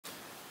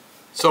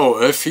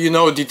So, if you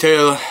know the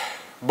tale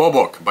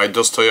Bobok by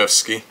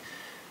Dostoevsky,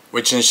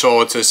 which in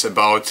short is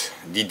about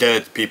the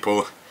dead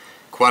people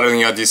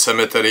quarreling at the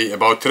cemetery,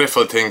 about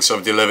trivial things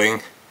of the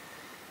living,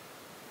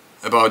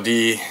 about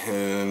the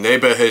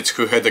neighborhood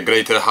who had a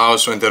greater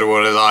house when they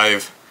were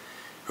alive,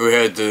 who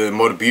had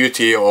more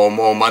beauty or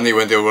more money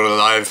when they were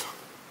alive.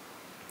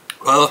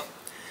 Well,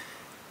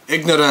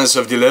 ignorance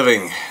of the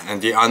living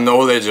and the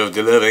unknowledge of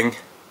the living,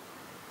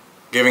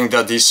 giving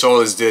that the soul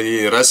is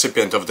the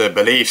recipient of their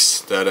beliefs,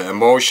 their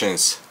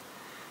emotions,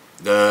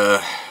 the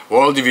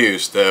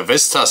worldviews, the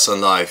vistas on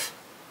life,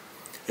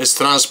 is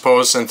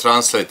transposed and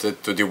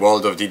translated to the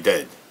world of the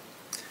dead.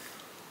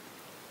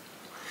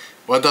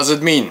 What does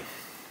it mean?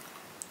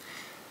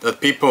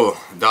 That people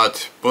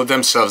that pull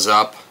themselves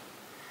up,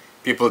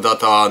 people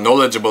that are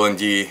knowledgeable in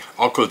the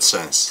occult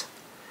sense,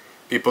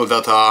 people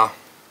that are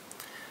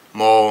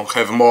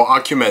have more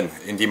acumen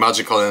in the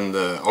magical and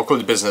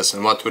occult business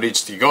and want to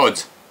reach the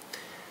gods,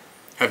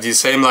 have the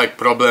same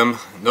problem,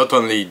 not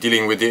only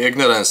dealing with the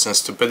ignorance and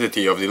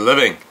stupidity of the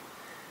living,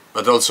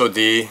 but also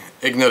the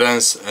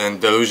ignorance and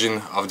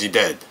delusion of the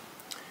dead.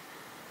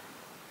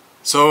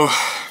 So,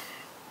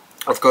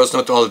 of course,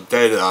 not all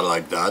dead are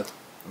like that.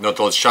 Not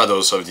all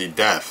shadows of the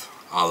death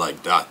are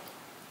like that.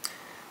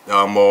 There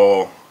are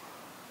more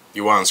the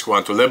ones who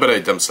want to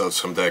liberate themselves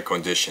from their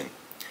condition.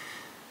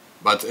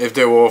 But if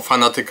they were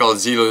fanatical,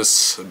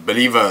 zealous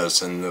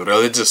believers and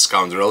religious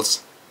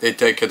scoundrels, they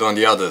take it on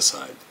the other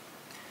side.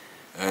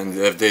 And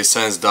if they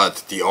sense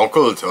that the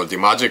occult or the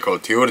magical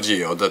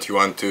theurgy, or that you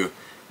want to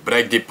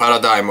break the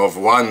paradigm of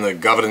one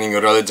governing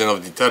religion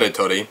of the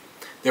territory,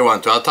 they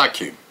want to attack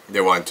you,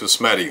 they want to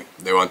smear you,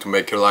 they want to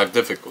make your life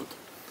difficult.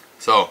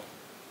 So,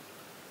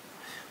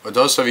 for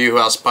those of you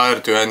who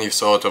aspire to any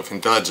sort of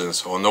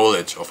intelligence or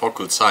knowledge of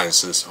occult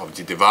sciences, of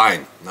the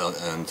divine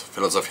and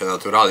Philosophia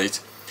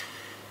Naturalis,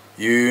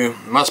 you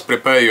must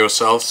prepare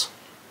yourselves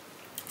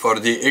for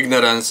the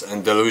ignorance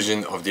and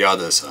delusion of the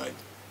other side.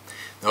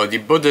 Now, the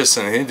Buddhists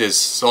and Hindus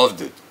solved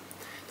it,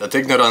 that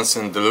ignorance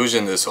and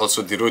delusion is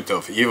also the root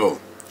of evil,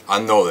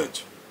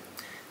 unknowledge,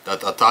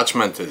 that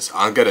attachment is,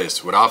 anger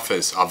is, wrath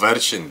is,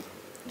 aversion,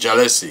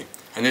 jealousy,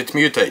 and it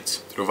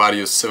mutates through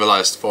various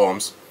civilized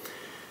forms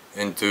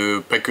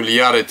into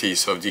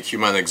peculiarities of the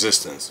human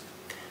existence.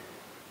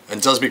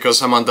 And just because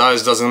someone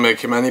dies doesn't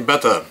make him any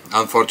better,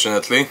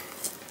 unfortunately.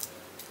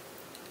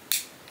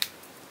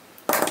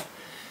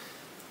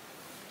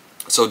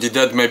 So the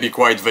dead may be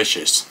quite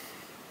vicious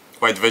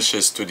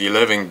to the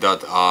living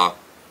that are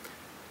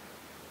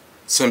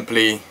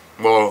simply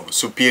more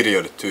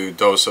superior to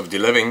those of the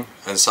living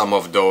and some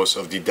of those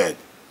of the dead.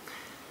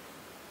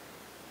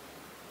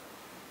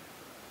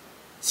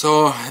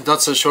 So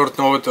that's a short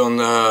note on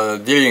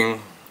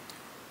dealing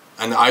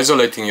and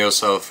isolating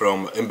yourself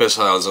from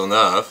imbeciles on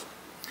earth,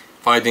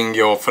 finding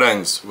your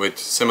friends with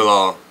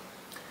similar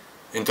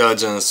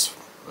intelligence,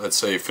 let's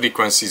say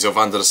frequencies of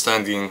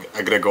understanding,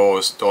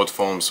 egregores, thought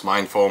forms,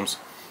 mind forms,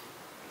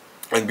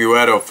 and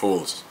beware of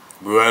fools.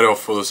 Beware of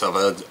fools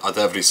at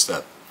every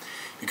step.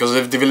 Because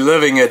if the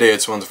living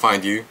idiots won't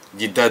find you,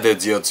 the dead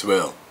idiots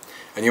will.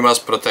 And you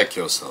must protect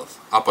yourself,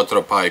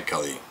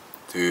 apotropaically,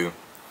 to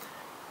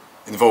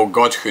invoke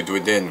godhood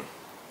within,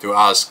 to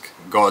ask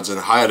gods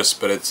and higher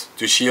spirits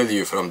to shield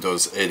you from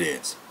those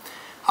idiots.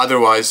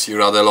 Otherwise,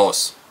 you're at a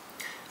loss.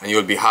 And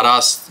you'll be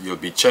harassed, you'll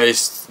be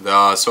chased. There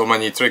are so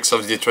many tricks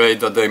of the trade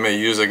that they may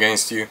use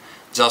against you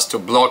just to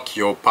block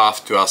your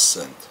path to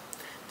ascent.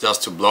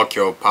 Just to block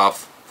your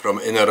path from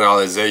inner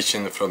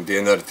realization, from the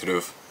inner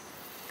truth,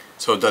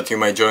 so that you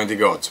may join the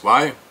gods.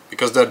 Why?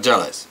 Because they're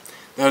jealous.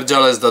 They're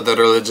jealous that the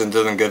religion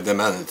didn't give them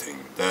anything,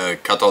 the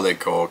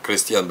Catholic or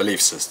Christian belief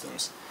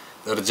systems.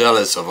 They're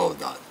jealous of all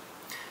that.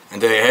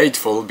 And they're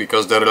hateful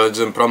because the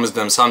religion promised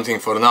them something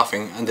for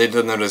nothing and they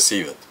didn't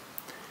receive it.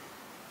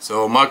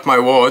 So mark my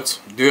words,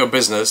 do your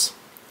business,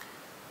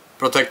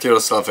 protect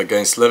yourself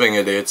against living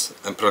idiots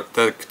and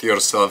protect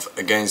yourself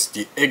against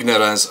the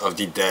ignorance of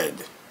the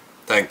dead.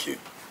 Thank you.